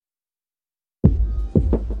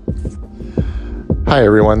Hi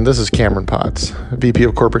everyone, this is Cameron Potts, VP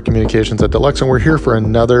of Corporate Communications at Deluxe, and we're here for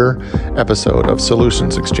another episode of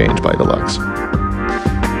Solutions Exchange by Deluxe.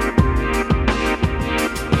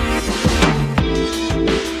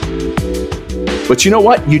 But you know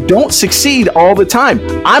what? You don't succeed all the time.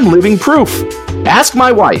 I'm living proof. Ask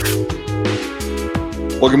my wife.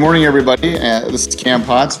 Well, good morning, everybody. This is Cam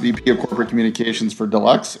Potts, VP of Corporate Communications for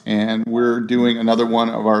Deluxe, and we're doing another one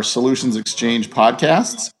of our Solutions Exchange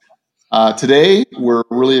podcasts. Today, we're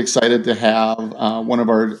really excited to have one of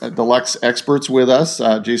our Deluxe experts with us,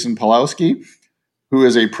 Jason Pawlowski, who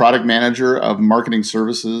is a product manager of marketing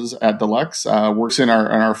services at Deluxe, works in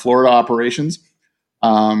our Florida operations.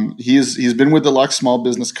 He's been with Deluxe small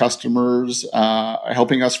business customers,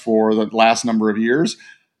 helping us for the last number of years,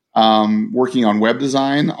 working on web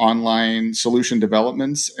design, online solution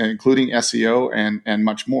developments, including SEO and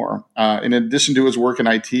much more. In addition to his work in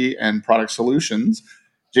IT and product solutions,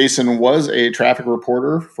 Jason was a traffic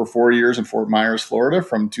reporter for 4 years in Fort Myers, Florida,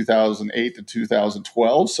 from 2008 to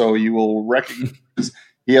 2012. So you will recognize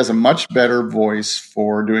he has a much better voice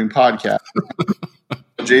for doing podcasts.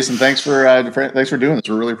 Jason, thanks for doing this.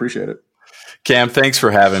 We really appreciate it. Cam, thanks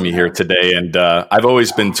for having me here today. And I've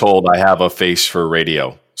always been told I have a face for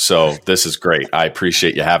radio. So this is great. I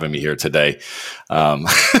appreciate you having me here today.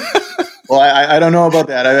 Well, I don't know about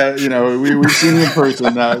that. We've seen you in person.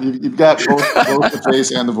 You've got both the face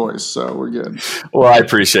and the voice, so we're good. Well, I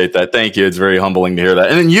appreciate that. Thank you. It's very humbling to hear that.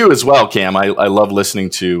 And then you as well, Cam. I love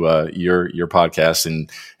listening to your podcast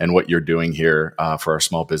and what you're doing here for our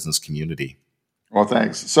small business community. Well,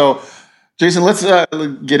 thanks. So, Jason, let's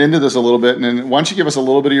get into this a little bit. And then why don't you give us a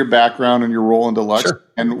little bit of your background and your role in Deluxe? Sure.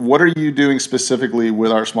 And what are you doing specifically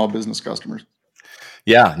with our small business customers?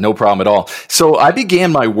 Yeah, no problem at all. So I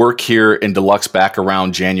began my work here in Deluxe back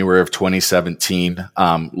around January of 2017.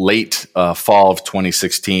 Late fall of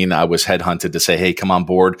 2016, I was headhunted to say, hey, come on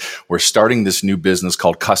board. We're starting this new business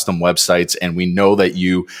called Custom Websites, and we know that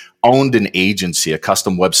you owned an agency, a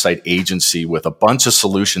custom website agency with a bunch of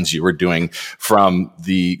solutions you were doing from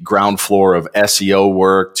the ground floor of SEO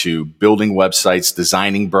work to building websites,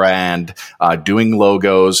 designing brand, doing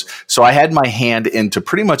logos. So I had my hand into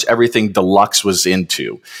pretty much everything Deluxe was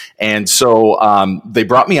into. And so they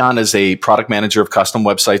brought me on as a product manager of custom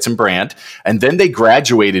websites and brand. And then they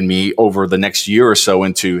graduated me over the next year or so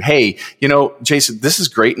into, hey, Jason, this is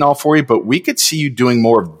great and all for you, but we could see you doing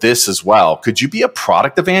more of this as well. Could you be a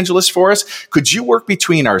product evangelist for us? Could you work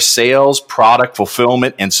between our sales, product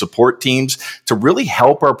fulfillment, and support teams to really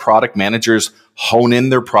help our product managers hone in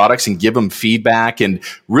their products and give them feedback and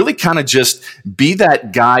really kind of just be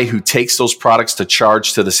that guy who takes those products to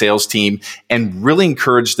charge to the sales team and really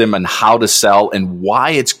encourage them on how to sell and why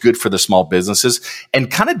it's good for the small businesses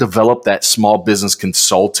and kind of develop that small business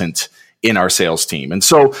consultant in our sales team. And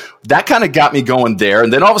so that kind of got me going there.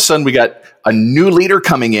 And then all of a sudden we got a new leader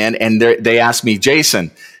coming in and they asked me,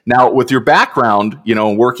 Jason, now with your background,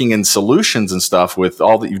 working in solutions and stuff with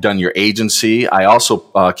all that you've done in your agency, I also,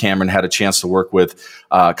 Cameron, had a chance to work with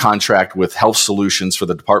contract with Health Solutions for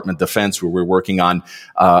the Department of Defense, where we were working on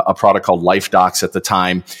a product called LifeDocs at the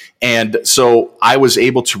time. And so I was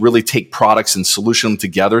able to really take products and solution them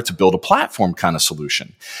together to build a platform kind of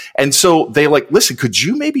solution. And so they listen, could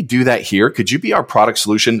you maybe do that here? Could you be our product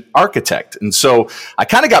solution architect? And so I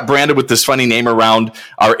kind of got branded with this funny name around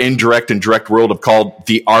our indirect and direct world of called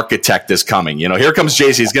the architect is coming. Here comes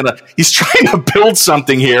Jason. He's trying to build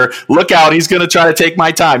something here. Look out. He's going to try to take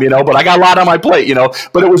my time, but I got a lot on my plate,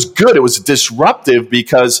 but it was good. It was disruptive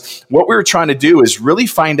because what we were trying to do is really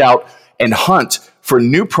find out and hunt for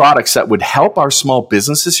new products that would help our small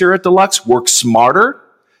businesses here at Deluxe work smarter.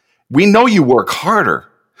 We know you work harder,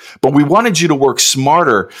 but we wanted you to work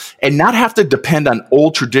smarter and not have to depend on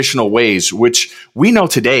old traditional ways, which we know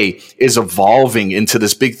today is evolving into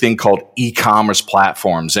this big thing called e-commerce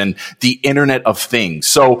platforms and the Internet of Things.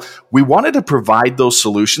 So we wanted to provide those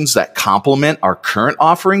solutions that complement our current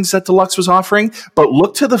offerings that Deluxe was offering, but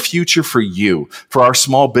look to the future for you, for our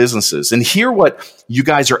small businesses, and hear what you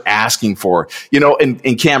guys are asking for.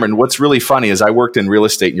 And Cameron, what's really funny is I worked in real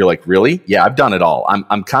estate and you're like, really? Yeah, I've done it all.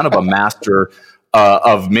 I'm kind of a master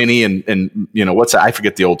of many and I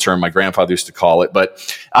forget the old term my grandfather used to call it, but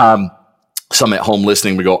some at home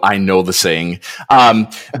listening would go, I know the saying,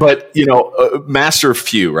 but master of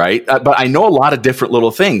few, right? But I know a lot of different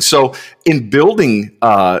little things. So in building,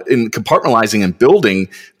 in compartmentalizing and building,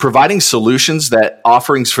 providing solutions that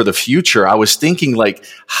offerings for the future, I was thinking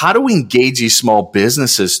how do we engage these small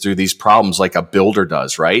businesses through these problems like a builder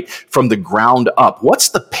does, right? From the ground up, what's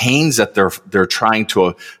the pains that they're trying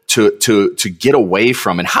to get away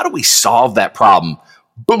from, and how do we solve that problem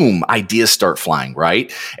boom, ideas start flying,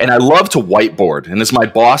 right? And I love to whiteboard. And as my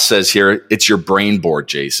boss says here, it's your brain board,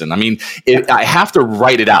 Jason. I mean, I have to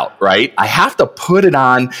write it out, right? I have to put it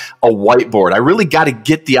on a whiteboard. I really got to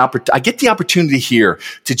get the opportunity here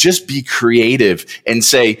to just be creative and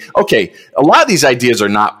say, okay, a lot of these ideas are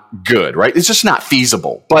not good, right? It's just not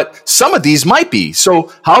feasible, but some of these might be.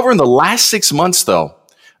 So, however, in the last 6 months, though,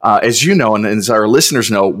 as you know, and as our listeners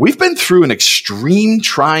know, we've been through an extreme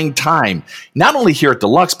trying time, not only here at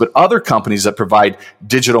Deluxe, but other companies that provide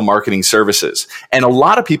digital marketing services. And a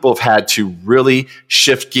lot of people have had to really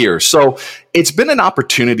shift gears. So it's been an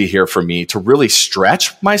opportunity here for me to really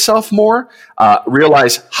stretch myself more,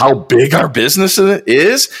 realize how big our business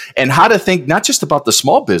is, and how to think not just about the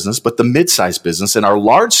small business, but the mid-sized business and our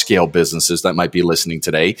large-scale businesses that might be listening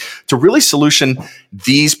today, to really solution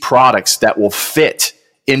these products that will fit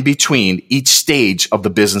in between each stage of the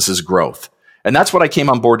business's growth. And that's what I came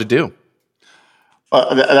on board to do.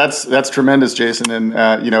 That's tremendous, Jason. And,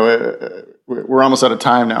 we're almost out of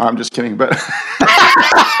time now. I'm just kidding, but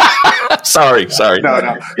sorry.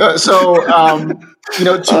 No. So,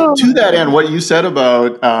 to that end, what you said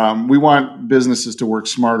about, we want businesses to work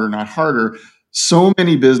smarter, not harder. So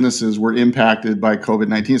many businesses were impacted by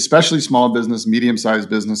COVID-19, especially small business, medium-sized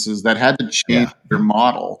businesses that had to change their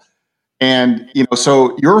model. And,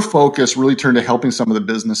 so your focus really turned to helping some of the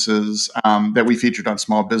businesses that we featured on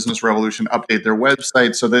Small Business Revolution update their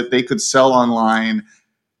website so that they could sell online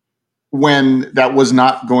when that was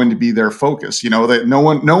not going to be their focus. That no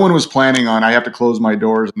one was planning on, I have to close my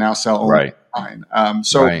doors and now sell online.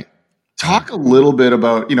 Talk a little bit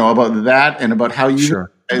about that and about how you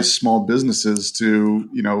as small businesses to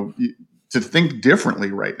think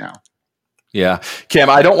differently right now. Yeah. Cam,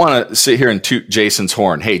 I don't want to sit here and toot Jason's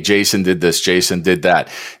horn. Hey, Jason did this, Jason did that.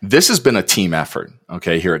 This has been a team effort,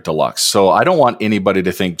 okay, here at Deluxe. So I don't want anybody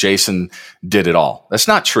to think Jason did it all. That's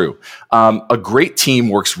not true. A great team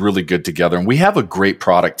works really good together, and we have a great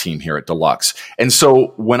product team here at Deluxe. And so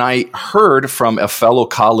when I heard from a fellow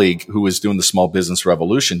colleague who was doing the Small Business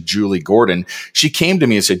Revolution, Julie Gordon, she came to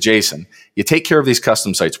me and said, Jason, you take care of these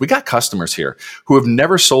custom sites. We got customers here who have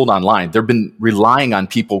never sold online. They've been relying on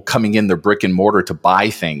people coming in their brick and mortar to buy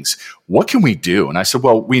things. What can we do? And I said,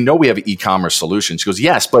 well, we know we have an e-commerce solution. She goes,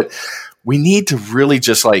 yes, but we need to really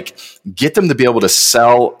just get them to be able to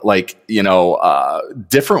sell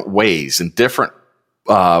different ways and different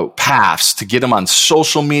paths to get them on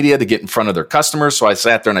social media, to get in front of their customers. So I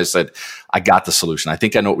sat there and I said, I got the solution. I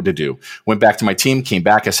think I know what to do. Went back to my team, came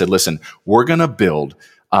back. I said, listen, we're going to build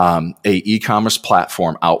a e-commerce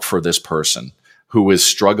platform out for this person who is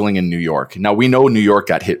struggling in New York. Now, we know New York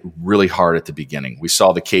got hit really hard at the beginning. We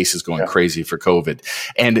saw the cases going crazy for COVID.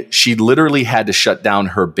 And she literally had to shut down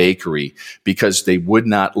her bakery because they would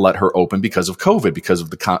not let her open because of COVID, because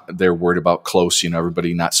of they're worried about close,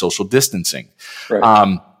 everybody not social distancing.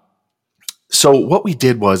 Right. So what we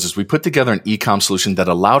did was we put together an e-com solution that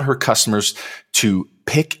allowed her customers to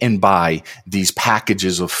pick and buy these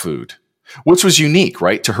packages of food, which was unique,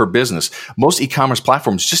 right, to her business. Most e-commerce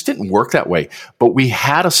platforms just didn't work that way, but we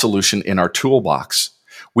had a solution in our toolbox.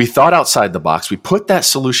 We thought outside the box. We put that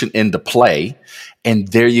solution into play, and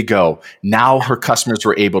there you go. Now her customers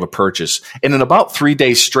were able to purchase. And in about 3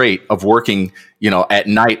 days straight of working, at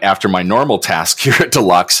night after my normal task here at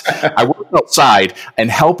Deluxe, I worked outside and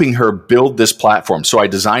helping her build this platform. So I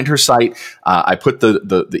designed her site. I put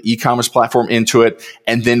the e-commerce platform into it,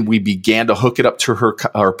 and then we began to hook it up to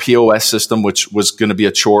her POS system, which was going to be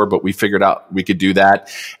a chore, but we figured out we could do that.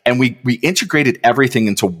 And we integrated everything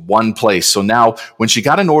into one place. So now when she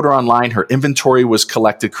got an order online, her inventory was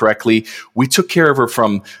collected correctly. We took care of her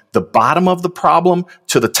from the bottom of the problem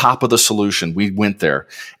to the top of the solution. We went there,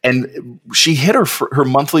 and she hit her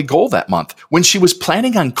monthly goal that month. When she was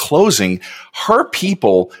planning on closing, her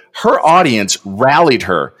audience rallied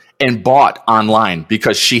her and bought online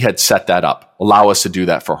because she had set that up, allow us to do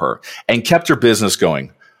that for her, and kept her business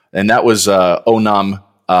going. And that was onam.com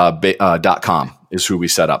is who we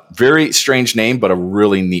set up. Very strange name, but a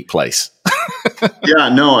really neat place. Yeah,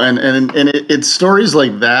 no, and it's stories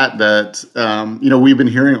like that we've been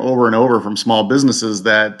hearing over and over from small businesses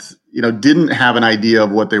that didn't have an idea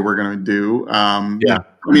of what they were going to do.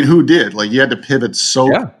 Who did? You had to pivot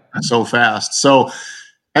so fast. So,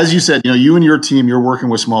 as you said, you and your team, you're working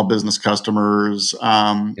with small business customers.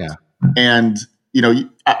 And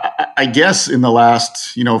I guess in the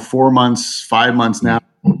last 4 months, 5 months now,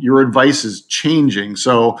 your advice is changing.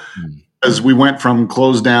 So. As we went from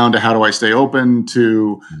closed down to how do I stay open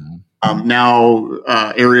to now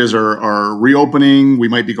areas are reopening. We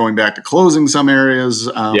might be going back to closing some areas.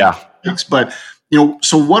 But,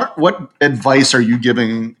 so what advice are you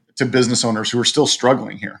giving to business owners who are still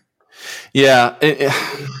struggling here? Yeah,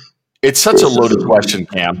 it's such a loaded question,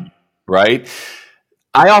 Cam, right?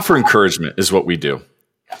 I offer encouragement is what we do.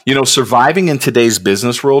 Surviving in today's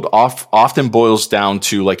business world often boils down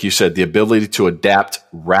to, like you said, the ability to adapt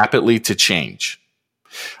rapidly to change.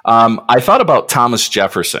 I thought about Thomas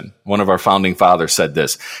Jefferson, one of our founding fathers, said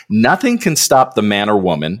this: nothing can stop the man or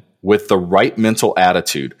woman with the right mental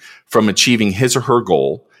attitude from achieving his or her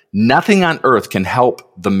goal. Nothing on earth can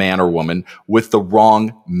help the man or woman with the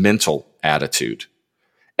wrong mental attitude.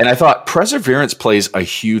 And I thought perseverance plays a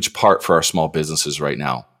huge part for our small businesses right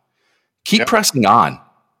now. Keep pressing on.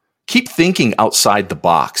 Keep thinking outside the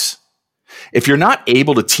box. If you're not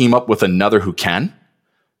able to team up with another who can,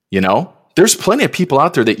 there's plenty of people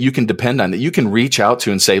out there that you can depend on, that you can reach out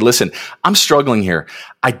to and say, listen, I'm struggling here.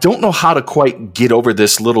 I don't know how to quite get over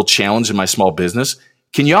this little challenge in my small business.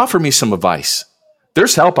 Can you offer me some advice?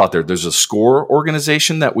 There's help out there. There's a SCORE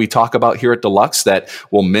organization that we talk about here at Deluxe that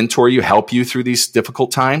will mentor you, help you through these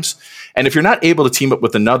difficult times. And if you're not able to team up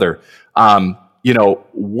with another,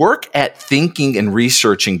 work at thinking and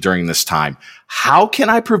researching during this time. How can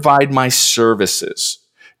I provide my services?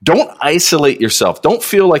 Don't isolate yourself. Don't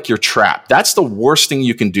feel like you're trapped. That's the worst thing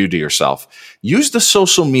you can do to yourself. Use the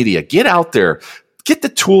social media. Get out there. Get the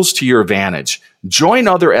tools to your advantage. Join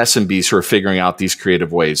other SMBs who are figuring out these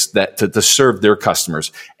creative ways to serve their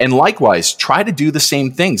customers. And likewise, try to do the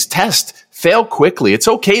same things. Test, fail quickly. It's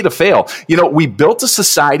okay to fail. We built a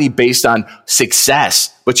society based on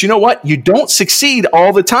success, but you know what? You don't succeed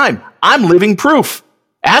all the time. I'm living proof.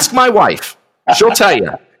 Ask my wife. She'll tell you.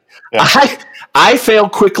 Yeah. I fail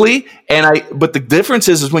quickly, but the difference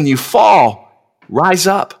is when you fall, rise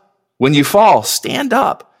up. When you fall, stand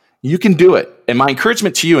up. You can do it. And my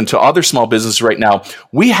encouragement to you and to other small businesses right now,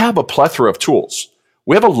 we have a plethora of tools.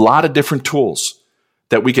 We have a lot of different tools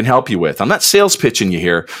that we can help you with. I'm not sales pitching you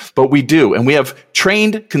here, but we do. And we have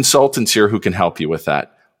trained consultants here who can help you with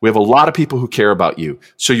that. We have a lot of people who care about you.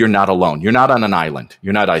 So you're not alone. You're not on an island.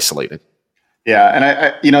 You're not isolated. Yeah. And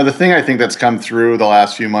I the thing I think that's come through the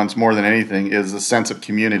last few months more than anything is the sense of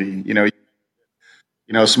community.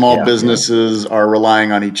 Small businesses are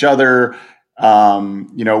relying on each other.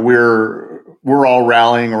 We're all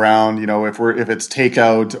rallying around, if it's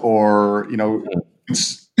takeout or,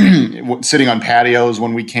 it's sitting on patios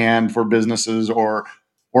when we can for businesses or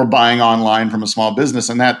buying online from a small business.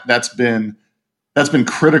 And that's been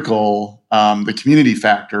critical. The community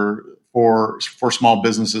factor for small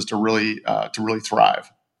businesses to really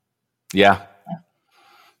thrive. Yeah.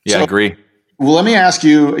 Yeah. I agree. Well, let me ask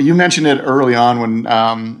you, you mentioned it early on when,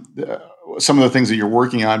 some of the things that you're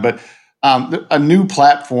working on, but a new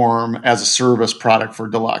platform as a service product for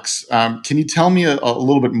Deluxe. Can you tell me a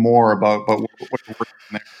little bit more about what you're working on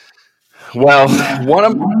there? Well,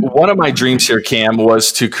 one of my dreams here, Cam,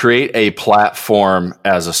 was to create a platform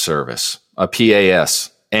as a service, a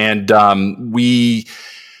PaaS, and we've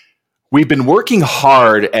been working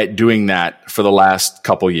hard at doing that for the last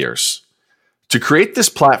couple years to create this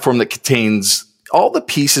platform that contains all the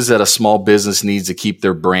pieces that a small business needs to keep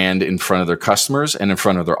their brand in front of their customers and in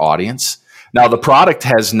front of their audience. Now, the product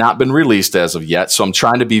has not been released as of yet, so I'm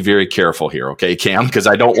trying to be very careful here, okay, Cam, because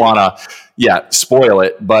I don't want to, spoil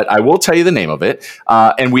it, but I will tell you the name of it.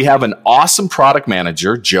 And we have an awesome product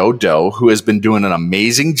manager, Joe Doe, who has been doing an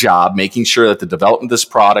amazing job making sure that the development of this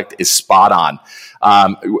product is spot on.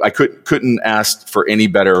 I couldn't ask for any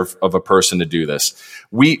better of a person to do this.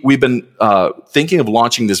 We've been thinking of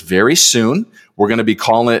launching this very soon. We're going to be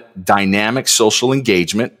calling it Dynamic Social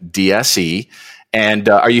Engagement, DSE. And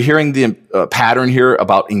are you hearing the pattern here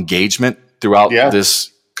about engagement throughout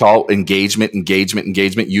this call? Engagement.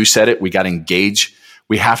 You said it. We got to engage.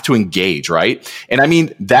 We have to engage, right? And I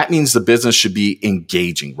mean, that means the business should be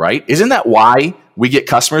engaging, right? Isn't that why we get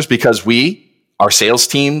customers? Because our sales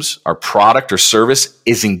teams, our product or service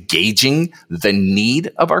is engaging the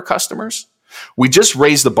need of our customers. We just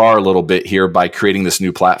raised the bar a little bit here by creating this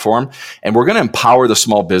new platform, and we're going to empower the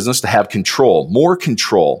small business to have more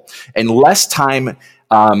control, and less time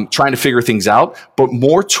trying to figure things out, but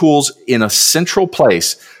more tools in a central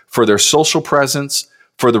place for their social presence,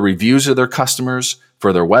 for the reviews of their customers,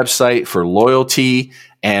 for their website, for loyalty,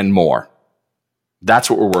 and more. That's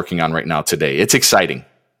what we're working on right now today. It's exciting.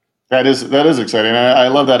 That is exciting. I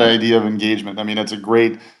love that idea of engagement. I mean, it's a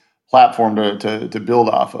great platform to build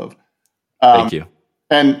off of. Thank you.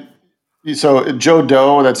 And so Joe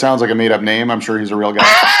Doe, that sounds like a made up name. I'm sure he's a real guy.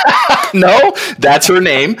 No, that's her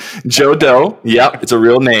name. Joe Doe. Yep. It's a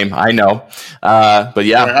real name. I know. But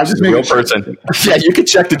yeah, she's a real person. Yeah. You can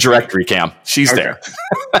check the directory, Cam. She's there.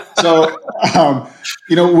 So,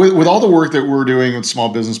 with all the work that we're doing with small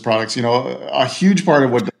business products, a huge part of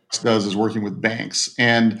what does is working with banks,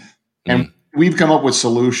 and we've come up with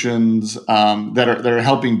solutions that are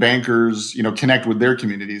helping bankers, connect with their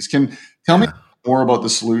communities. Can tell me more about the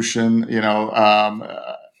solution,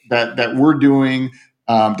 that we're doing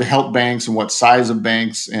to help banks, and what size of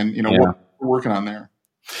banks, and what we're working on there.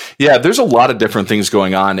 Yeah, there's a lot of different things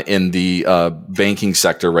going on in the banking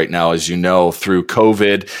sector right now, as you know, through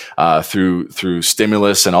COVID, through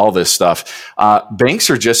stimulus and all this stuff. Banks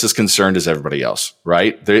are just as concerned as everybody else,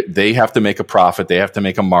 right? They have to make a profit. They have to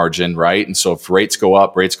make a margin, right? And so if rates go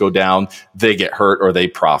up, rates go down, they get hurt or they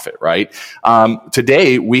profit, right?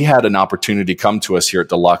 Today, we had an opportunity come to us here at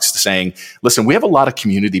Deluxe saying, listen, we have a lot of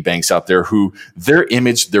community banks out there who their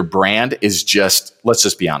image, their brand is just, let's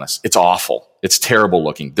just be honest, it's awful. It's terrible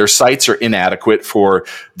looking. Their sites are inadequate for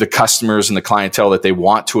the customers and the clientele that they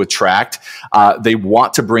want to attract. They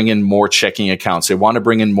want to bring in more checking accounts. They want to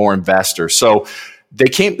bring in more investors. So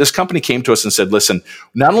this company came to us and said, listen,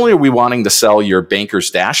 not only are we wanting to sell your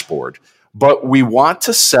banker's dashboard, but we want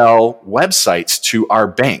to sell websites to our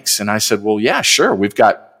banks. And I said, well, yeah, sure. We've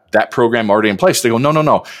got that program already in place. They go,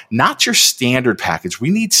 no, not your standard package. We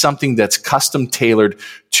need something that's custom tailored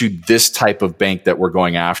to this type of bank that we're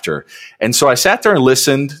going after. And so I sat there and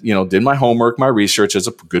listened, did my homework, my research, as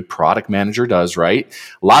a good product manager does, right?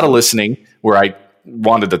 A lot of listening where I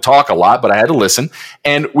wanted to talk a lot, but I had to listen.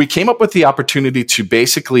 And we came up with the opportunity to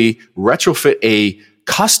basically retrofit a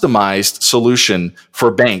customized solution for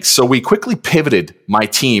banks. So we quickly pivoted my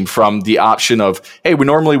team from the option of, hey,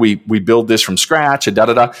 we build this from scratch and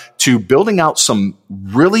to building out some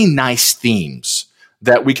really nice themes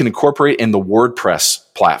that we can incorporate in the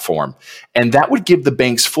WordPress platform. And that would give the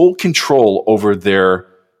banks full control over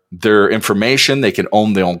their information. They could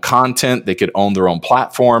own their own content. They could own their own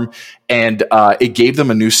platform. And it gave them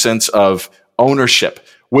a new sense of ownership,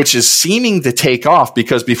 which is seeming to take off,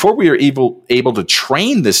 because before we were able to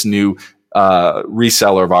train this new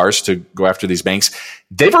reseller of ours to go after these banks,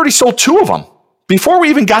 they've already sold 2 of them before we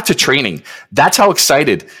even got to training. That's how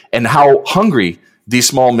excited and how hungry these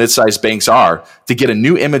small, mid-sized banks are to get a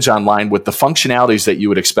new image online with the functionalities that you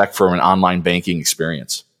would expect from an online banking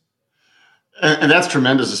experience. And that's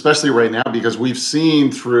tremendous, especially right now, because we've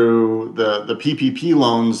seen through the PPP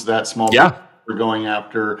loans that small businesses are going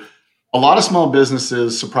after. A lot of small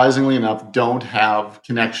businesses, surprisingly enough, don't have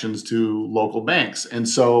connections to local banks. And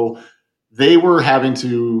so they were having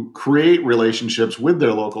to create relationships with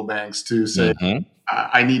their local banks to say,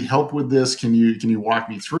 I need help with this. Can you walk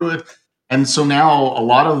me through it? And so now a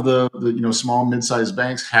lot of the small, mid-sized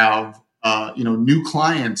banks have new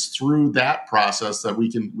clients through that process that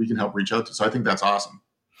we can help reach out to. So I think that's awesome.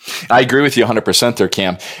 I agree with you 100% there,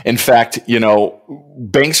 Cam. In fact,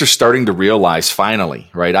 banks are starting to realize finally,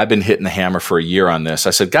 right? I've been hitting the hammer for a year on this. I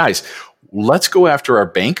said, guys, let's go after our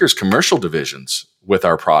bankers' commercial divisions with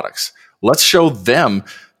our products. Let's show them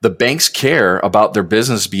the banks care about their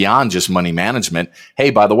business beyond just money management. Hey,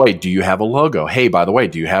 by the way, do you have a logo? Hey, by the way,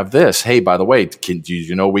 do you have this? Hey, by the way, do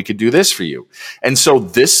you know we could do this for you? And so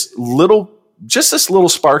this little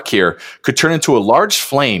spark here could turn into a large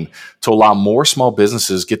flame to allow more small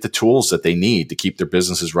businesses get the tools that they need to keep their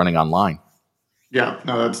businesses running online. Yeah,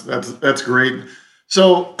 no, that's great.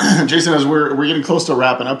 So, Jason, as we're getting close to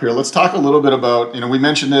wrapping up here, let's talk a little bit about, we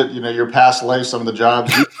mentioned it, your past life, some of the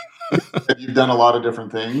jobs you've done a lot of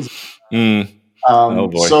different things. Oh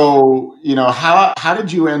boy. So, how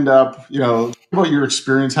did you end up, about your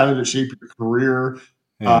experience? How did it shape your career?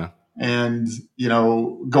 Yeah. And,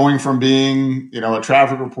 going from being, a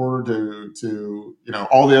traffic reporter to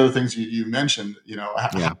all the other things you mentioned,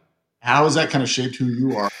 how has that kind of shaped who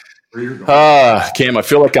you are? Where you're going? Cam, I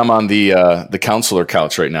feel like I'm on the counselor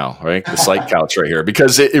couch right now, right? The psych couch right here,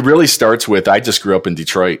 because it really starts with, I just grew up in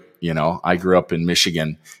Detroit. I grew up in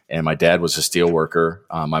Michigan, and my dad was a steel worker.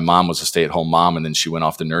 My mom was a stay-at-home mom, and then she went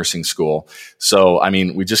off to nursing school. So,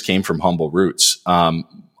 we just came from humble roots.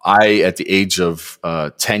 I, at the age of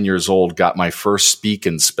 10 years old, got my first speak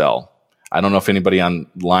and spell. I don't know if anybody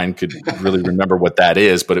online could really remember what that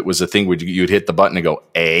is, but it was a thing where you'd hit the button and go,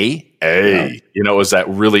 A. It was that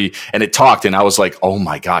really, and it talked, and I was like, oh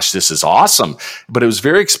my gosh, this is awesome. But it was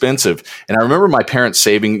very expensive. And I remember my parents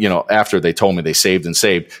saving, after they told me, they saved and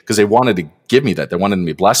saved because they wanted to give me that. They wanted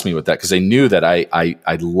to bless me with that because they knew that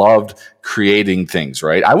I loved creating things,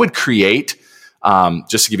 right? I would create,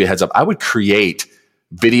 just to give you a heads up, I would create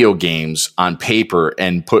video games on paper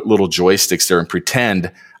and put little joysticks there and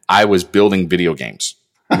pretend I was building video games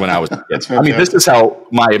when I was a kid. This is how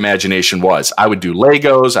my imagination was. I would do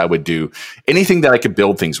Legos. I would do anything that I could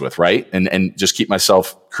build things with, right? And just keep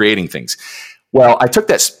myself creating things. Well, I took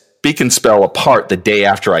that speak and spell apart the day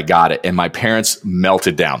after I got it, and my parents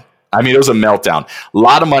melted down. I mean, it was a meltdown. A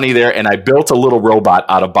lot of money there, and I built a little robot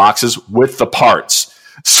out of boxes with the parts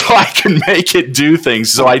so I can make it do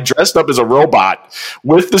things. So I dressed up as a robot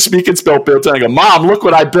with the Speak and Spell built in. I go, Mom, look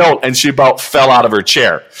what I built. And she about fell out of her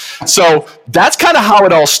chair. So that's kind of how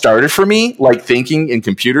it all started for me, like thinking in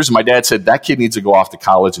computers. And my dad said, that kid needs to go off to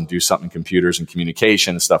college and do something in computers and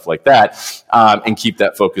communication and stuff like that, and keep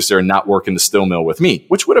that focus there and not work in the steel mill with me,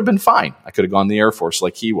 which would have been fine. I could have gone in the Air Force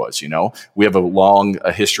like he was, We have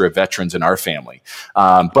a history of veterans in our family.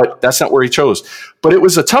 But that's not where he chose. But it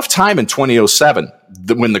was a tough time in 2007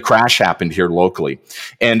 when the crash happened here locally.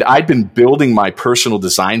 And I'd been building my personal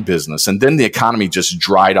design business, and then the economy just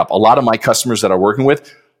dried up. A lot of my customers that I'm working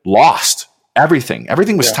with lost everything.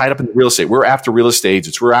 Everything was tied up in real estate. We're after real estate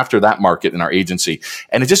agents. We're after that market in our agency.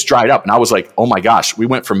 And it just dried up. And I was like, oh my gosh, we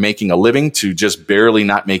went from making a living to just barely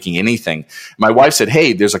not making anything. My wife said,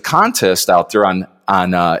 hey, there's a contest out there on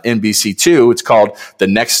NBC2. It's called the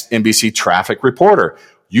Next NBC Traffic Reporter.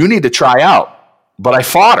 You need to try out. But I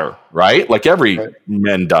fought her, right? Like every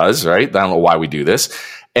man does, right? I don't know why we do this.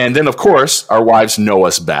 And then, of course, our wives know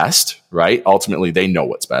us best, right? Ultimately, they know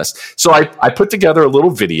what's best. So I put together a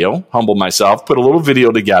little video, humbled myself, put a little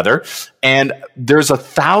video together. And there's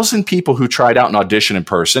 1,000 people who tried out an audition in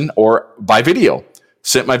person or by video.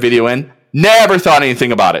 Sent my video in, never thought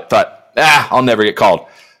anything about it. Thought, I'll never get called.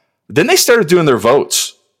 Then they started doing their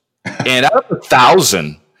votes. And out of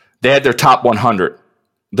 1,000, they had their top 100.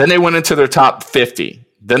 Then they went into their top 50,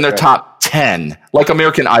 then their top 10, like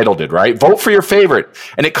American Idol did, right? Vote for your favorite.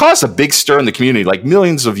 And it caused a big stir in the community. Like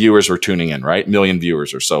millions of viewers were tuning in, right? 1 million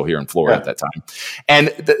viewers or so here in Florida at that time.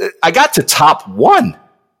 And I got to top 1.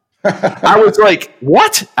 I was like,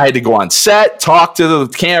 what? I had to go on set, talk to the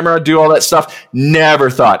camera, do all that stuff.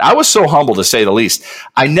 Never thought. I was so humble, to say the least.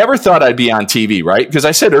 I never thought I'd be on TV, right? Because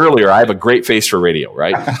I said earlier, I have a great face for radio,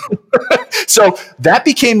 right? So that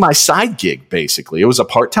became my side gig, basically. It was a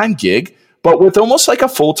part-time gig, but with almost like a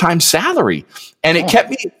full-time salary. And it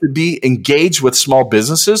kept me to be engaged with small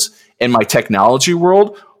businesses in my technology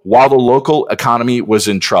world while the local economy was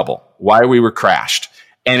in trouble, while we were crashed.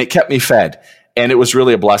 And it kept me fed. And it was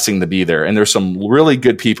really a blessing to be there. And there's some really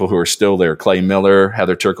good people who are still there. Clay Miller,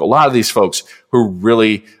 Heather Turk, a lot of these folks who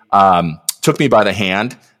really took me by the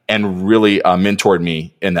hand and really mentored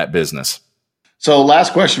me in that business. So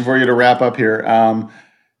last question for you to wrap up here.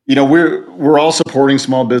 We're all supporting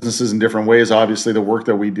small businesses in different ways, obviously the work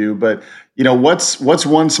that we do, but what's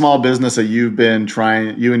one small business that you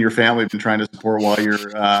and your family have been trying to support while you're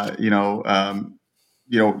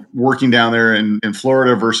working down there in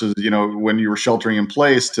Florida versus, when you were sheltering in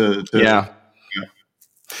place Yeah.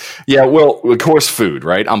 Well, of course, food,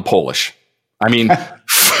 right? I'm Polish. I mean,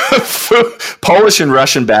 Polish and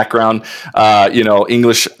Russian background,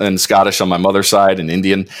 English and Scottish on my mother's side and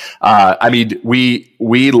Indian.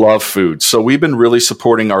 We love food. So we've been really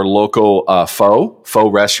supporting our local pho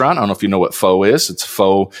restaurant. I don't know if you know what pho is. It's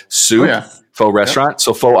pho soup. Oh, yeah. Pho restaurant. Yep.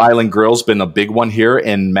 So Pho Island Grill's been a big one here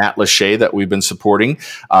in Matt Lachey that we've been supporting.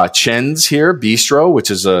 Chin's here, Bistro,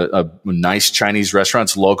 which is a nice Chinese restaurant.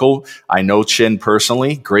 It's local. I know Chin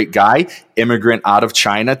personally. Great guy. Immigrant out of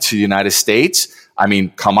China to the United States. I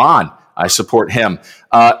mean, come on. I support him.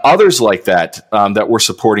 Others like that that we're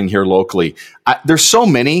supporting here locally. There's so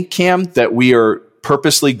many, Cam, that we are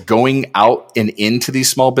purposely going out and into these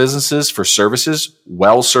small businesses for services,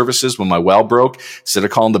 well services. When my well broke, instead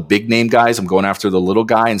of calling the big name guys, I'm going after the little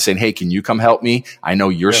guy and saying, hey, can you come help me? I know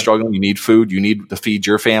you're struggling. You need food. You need to feed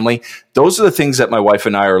your family. Those are the things that my wife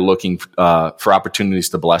and I are looking for opportunities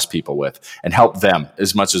to bless people with and help them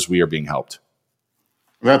as much as we are being helped.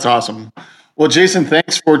 That's awesome. Well, Jason,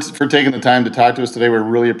 thanks for taking the time to talk to us today. We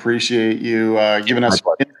really appreciate you giving us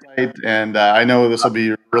insight, and I know this will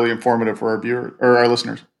be really informative for our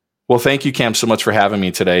listeners. Well, thank you, Cam, so much for having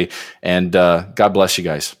me today, and God bless you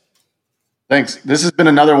guys. Thanks. This has been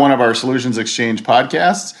another one of our Solutions Exchange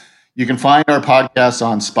podcasts. You can find our podcasts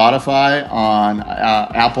on Spotify, on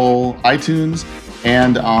Apple iTunes,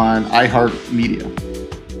 and on iHeartMedia.